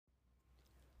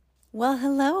Well,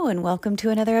 hello, and welcome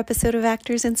to another episode of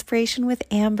Actors Inspiration with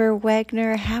Amber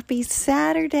Wegner. Happy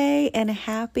Saturday and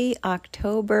happy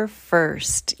October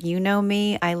 1st. You know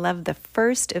me, I love the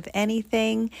first of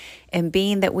anything, and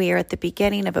being that we are at the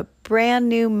beginning of a brand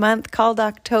new month called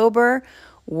October,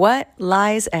 what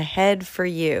lies ahead for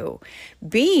you?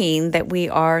 Being that we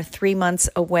are 3 months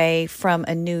away from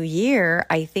a new year,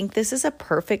 I think this is a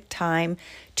perfect time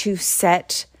to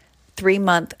set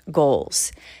 3-month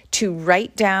goals, to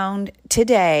write down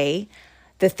today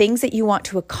the things that you want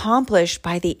to accomplish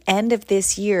by the end of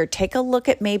this year. Take a look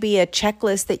at maybe a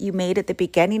checklist that you made at the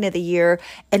beginning of the year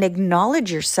and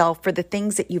acknowledge yourself for the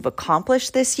things that you've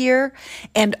accomplished this year.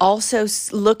 And also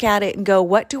look at it and go,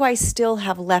 what do I still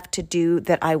have left to do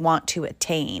that I want to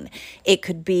attain? It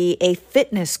could be a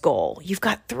fitness goal. You've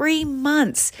got 3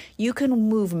 months. You can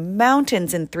move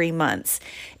mountains in 3 months.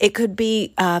 It could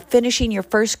be finishing your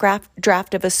first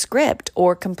draft of a script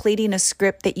or completing a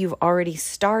script that you've already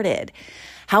started.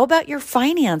 How about your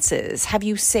finances? Have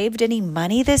you saved any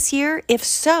money this year? If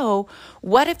so,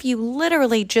 what if you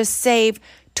literally just save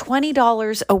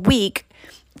 $20 a week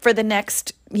for the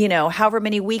next, however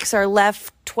many weeks are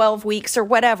left, 12 weeks or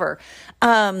whatever,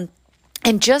 and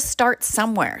just start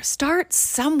somewhere. Start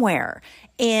somewhere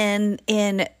in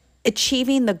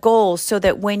achieving the goals so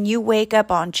that when you wake up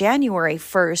on January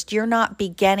 1st, you're not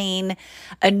beginning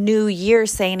a new year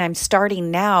saying, I'm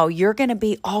starting now. You're going to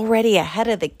be already ahead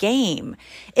of the game.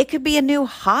 It could be a new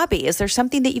hobby. Is there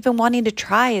something that you've been wanting to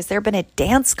try? Has there been a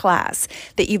dance class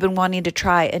that you've been wanting to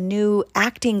try? A new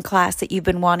acting class that you've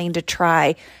been wanting to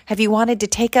try? Have you wanted to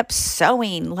take up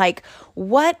sewing? Like,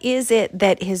 what is it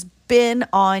that has been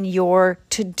on your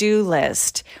to-do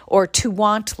list or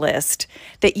to-want list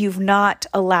that you've not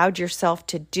allowed yourself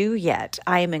to do yet?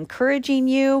 I am encouraging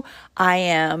you. I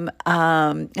am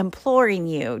imploring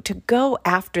you to go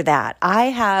after that. I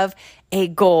have a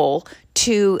goal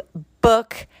to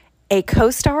book a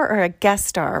co-star or a guest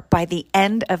star by the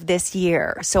end of this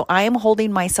year. So I am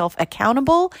holding myself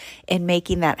accountable and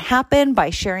making that happen by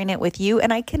sharing it with you.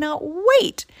 And I cannot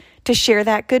wait to share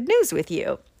that good news with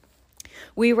you.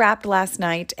 We wrapped last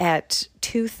night at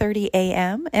 2:30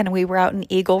 a.m. and we were out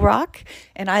in Eagle Rock,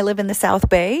 and I live in the South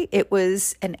Bay. It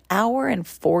was an hour and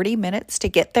 40 minutes to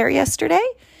get there yesterday,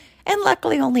 and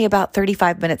luckily only about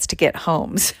 35 minutes to get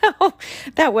home. So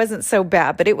that wasn't so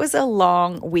bad, but it was a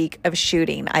long week of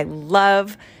shooting. I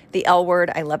love the L Word.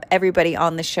 I love everybody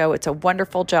on the show. It's a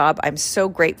wonderful job. I'm so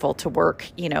grateful to work,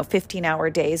 15-hour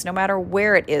days, no matter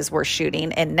where it is we're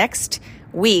shooting. And next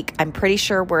week, I'm pretty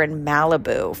sure we're in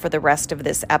Malibu for the rest of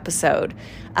this episode.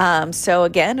 So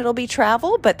again, it'll be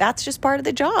travel, but that's just part of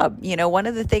the job. One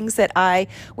of the things that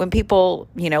when people,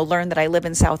 learn that I live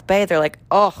in South Bay, they're like,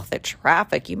 oh, the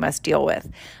traffic you must deal with.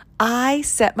 I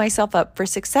set myself up for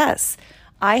success.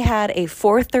 I had a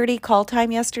 4:30 call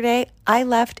time yesterday. I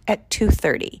left at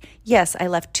 2:30. Yes, I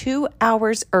left 2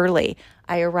 hours early.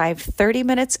 I arrived 30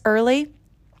 minutes early,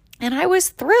 and I was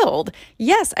thrilled.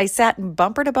 Yes, I sat in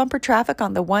bumper-to-bumper traffic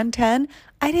on the 110.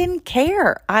 I didn't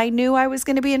care. I knew I was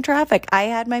going to be in traffic. I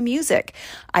had my music.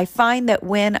 I find that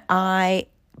when I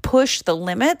push the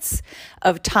limits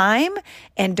of time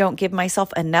and don't give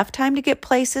myself enough time to get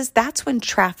places, that's when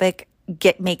traffic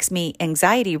makes me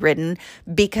anxiety ridden,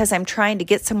 because I'm trying to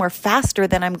get somewhere faster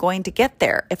than I'm going to get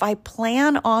there. If I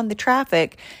plan on the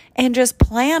traffic and just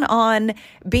plan on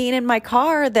being in my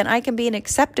car, then I can be in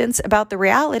acceptance about the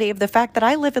reality of the fact that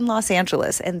I live in Los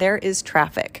Angeles and there is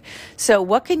traffic. So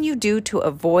what can you do to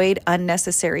avoid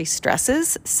unnecessary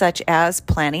stresses, such as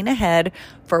planning ahead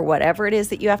for whatever it is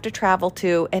that you have to travel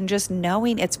to and just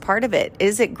knowing it's part of it?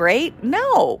 Is it great?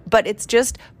 No, but it's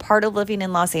just part of living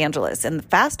in Los Angeles. And the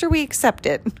faster we accept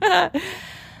it,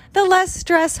 the less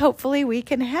stress hopefully we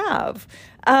can have.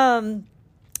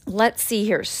 Let's see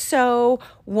here. So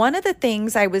one of the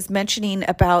things I was mentioning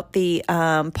about the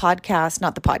podcast,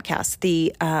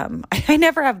 I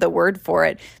never have the word for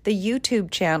it, the YouTube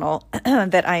channel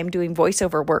that I am doing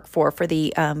voiceover work for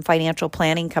the financial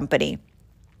planning company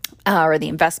or the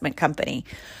investment company.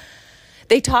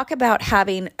 They talk about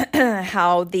having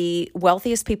how the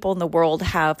wealthiest people in the world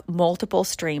have multiple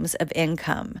streams of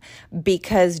income,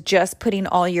 because just putting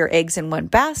all your eggs in one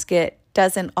basket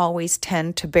doesn't always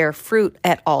tend to bear fruit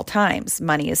at all times.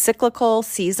 Money is cyclical,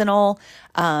 seasonal.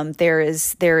 There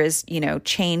is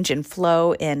change and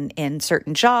flow in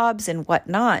certain jobs and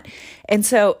whatnot. And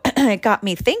so it got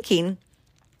me thinking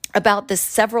about the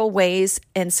several ways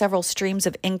and several streams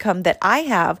of income that I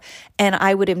have. And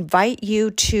I would invite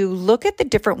you to look at the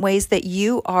different ways that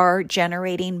you are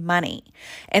generating money.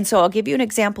 And so I'll give you an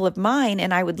example of mine,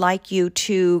 and I would like you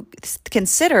to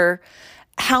consider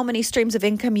how many streams of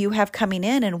income you have coming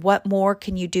in and what more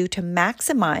can you do to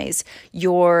maximize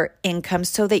your income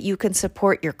so that you can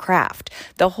support your craft.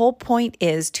 The whole point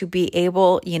is to be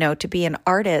able, to be an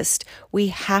artist, we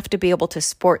have to be able to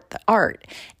support the art.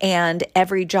 And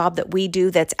every job that we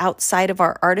do that's outside of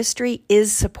our artistry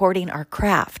is supporting our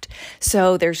craft.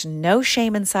 So there's no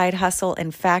shame in side hustle.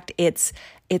 In fact, it's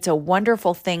a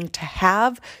wonderful thing to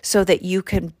have so that you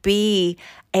can be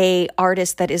a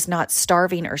artist that is not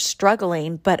starving or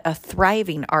struggling, but a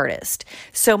thriving artist.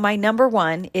 So my number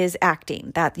one is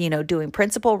acting, that, doing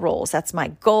principal roles. That's my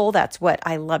goal. That's what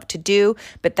I love to do,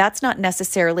 but that's not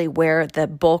necessarily where the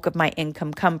bulk of my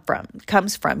income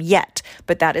comes from yet,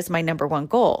 but that is my number one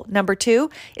goal. Number two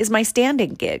is my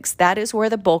standing gigs. That is where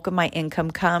the bulk of my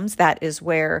income comes. That is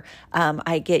where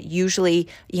I get usually,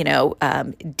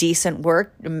 decent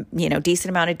work, decent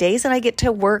amount of days, and I get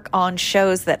to work on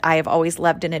shows that I have always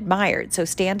loved and admired. So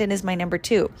stand-in is my number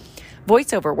two.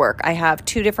 Voiceover work. I have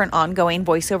 2 different ongoing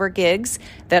voiceover gigs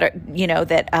that are,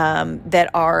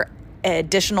 that are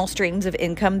additional streams of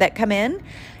income that come in.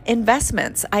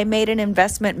 Investments. I made an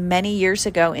investment many years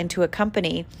ago into a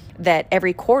company that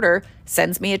every quarter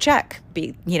sends me a check,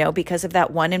 because of that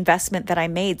one investment that I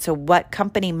made. So what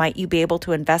company might you be able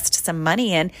to invest some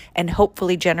money in and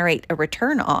hopefully generate a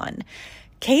return on?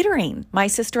 Catering. My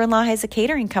sister-in-law has a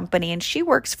catering company and she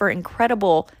works for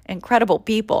incredible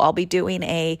people. I'll be doing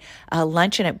a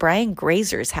luncheon at Brian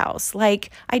Grazer's house.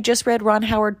 I just read Ron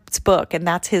Howard's book and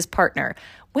that's his partner.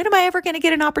 When am I ever going to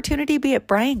get an opportunity to be at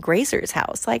Brian Grazer's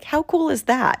house? How cool is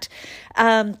that?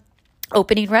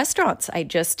 Opening restaurants. I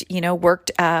just,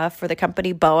 worked for the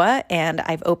company BOA and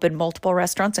I've opened multiple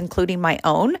restaurants, including my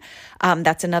own.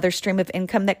 That's another stream of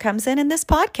income that comes in. And this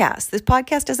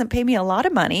podcast doesn't pay me a lot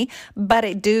of money, but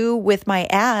I do with my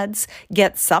ads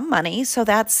get some money. So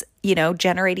that's,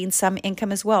 generating some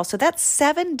income as well. So that's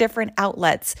 7 different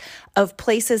outlets of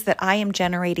places that I am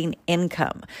generating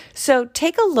income. So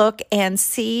take a look and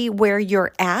see where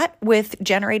you're at with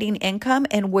generating income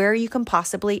and where you can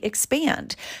possibly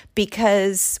expand,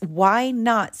 because why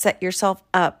not set yourself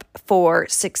up for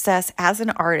success as an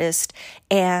artist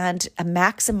and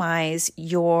maximize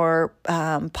your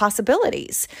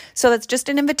possibilities. So that's just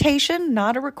an invitation,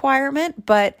 not a requirement,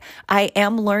 but I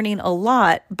am learning a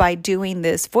lot by doing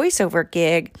this voiceover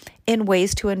gig in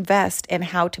ways to invest and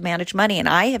how to manage money. And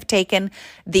I have taken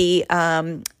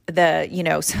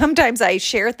sometimes I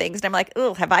share things and I'm like,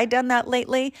 oh, have I done that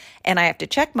lately? And I have to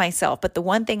check myself. But the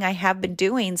one thing I have been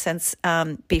doing since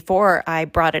before I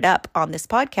brought it up on this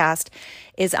podcast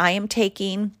is I am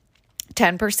taking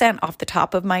 10% off the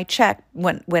top of my check.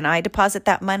 When I deposit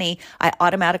that money, I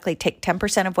automatically take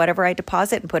 10% of whatever I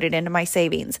deposit and put it into my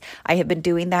savings. I have been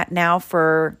doing that now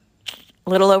for a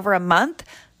little over a month.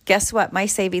 Guess what? My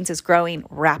savings is growing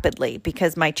rapidly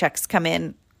because my checks come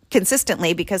in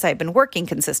consistently because I've been working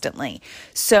consistently.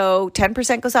 So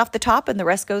 10% goes off the top and the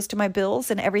rest goes to my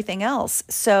bills and everything else.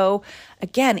 So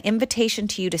again, invitation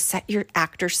to you to set your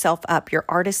actor self up, your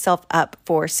artist self up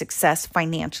for success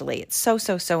financially. It's so,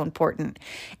 so, so important.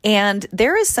 And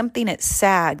there is something at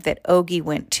SAG that Ogie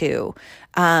went to,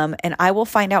 and I will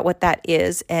find out what that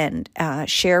is and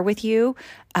share with you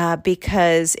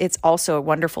because it's also a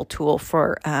wonderful tool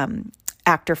for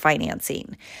actor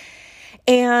financing.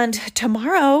 And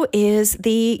tomorrow is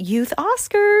the Youth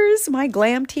Oscars. My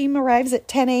glam team arrives at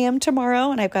 10 a.m. tomorrow,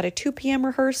 and I've got a 2 p.m.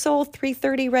 rehearsal,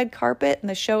 3:30 red carpet, and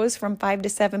the show is from 5 to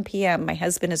 7 p.m. My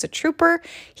husband is a trooper.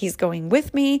 He's going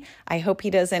with me. I hope he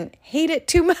doesn't hate it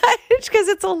too much because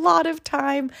it's a lot of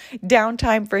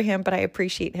downtime for him, but I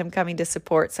appreciate him coming to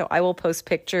support. So I will post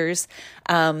pictures,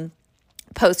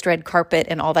 post red carpet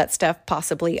and all that stuff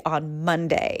possibly on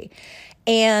Monday.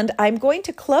 And I'm going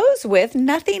to close with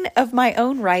nothing of my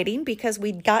own writing because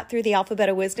we got through the alphabet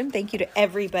of wisdom. Thank you to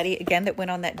everybody again that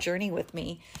went on that journey with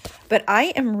me. But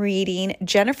I am reading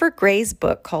Jennifer Gray's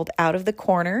book called Out of the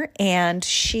Corner, and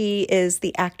she is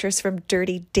the actress from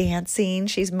Dirty Dancing.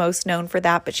 She's most known for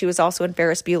that, but she was also in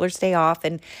Ferris Bueller's Day Off,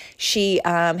 and she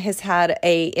has had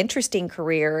a interesting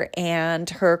career, and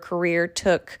her career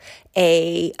took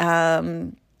a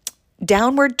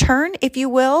downward turn, if you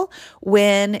will,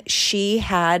 when she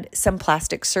had some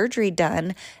plastic surgery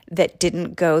done that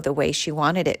didn't go the way she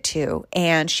wanted it to.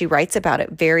 And she writes about it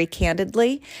very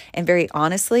candidly and very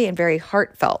honestly and very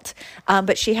heartfelt.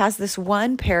 But she has this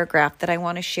one paragraph that I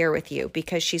want to share with you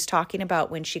because she's talking about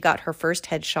when she got her first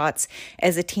headshots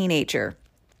as a teenager.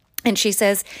 And she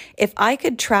says, if I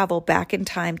could travel back in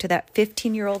time to that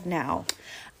 15-year-old now,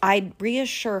 I'd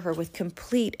reassure her with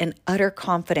complete and utter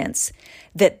confidence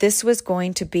that this was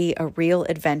going to be a real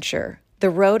adventure, The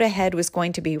road ahead was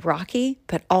going to be rocky,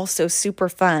 but also super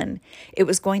fun. It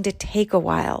was going to take a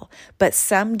while, but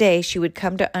someday she would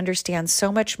come to understand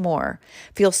so much more,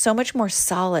 feel so much more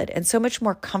solid and so much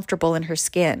more comfortable in her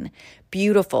skin.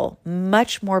 Beautiful,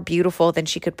 much more beautiful than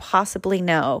she could possibly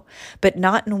know, but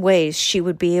not in ways she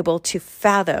would be able to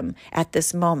fathom at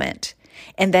this moment,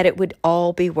 and that it would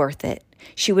all be worth it.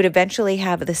 She would eventually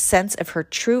have the sense of her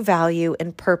true value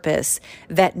and purpose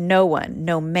that no one,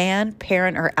 no man,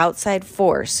 parent, or outside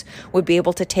force would be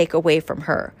able to take away from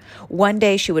her. One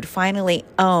day she would finally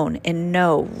own and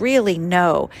know, really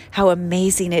know how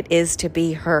amazing it is to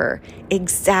be her,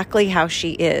 exactly how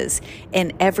she is,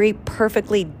 in every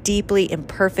perfectly, deeply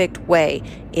imperfect way,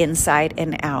 inside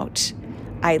and out.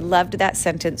 I loved that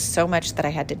sentence so much that I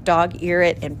had to dog ear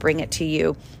it and bring it to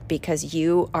you, because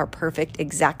you are perfect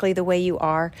exactly the way you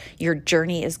are. Your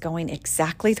journey is going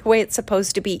exactly the way it's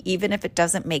supposed to be, even if it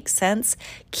doesn't make sense.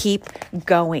 Keep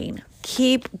going.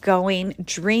 Keep going.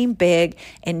 Dream big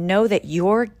and know that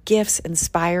your gifts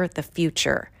inspire the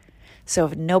future. So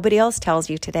if nobody else tells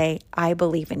you today, I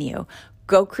believe in you.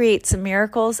 Go create some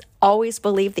miracles. Always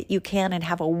believe that you can, and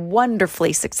have a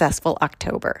wonderfully successful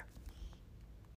October.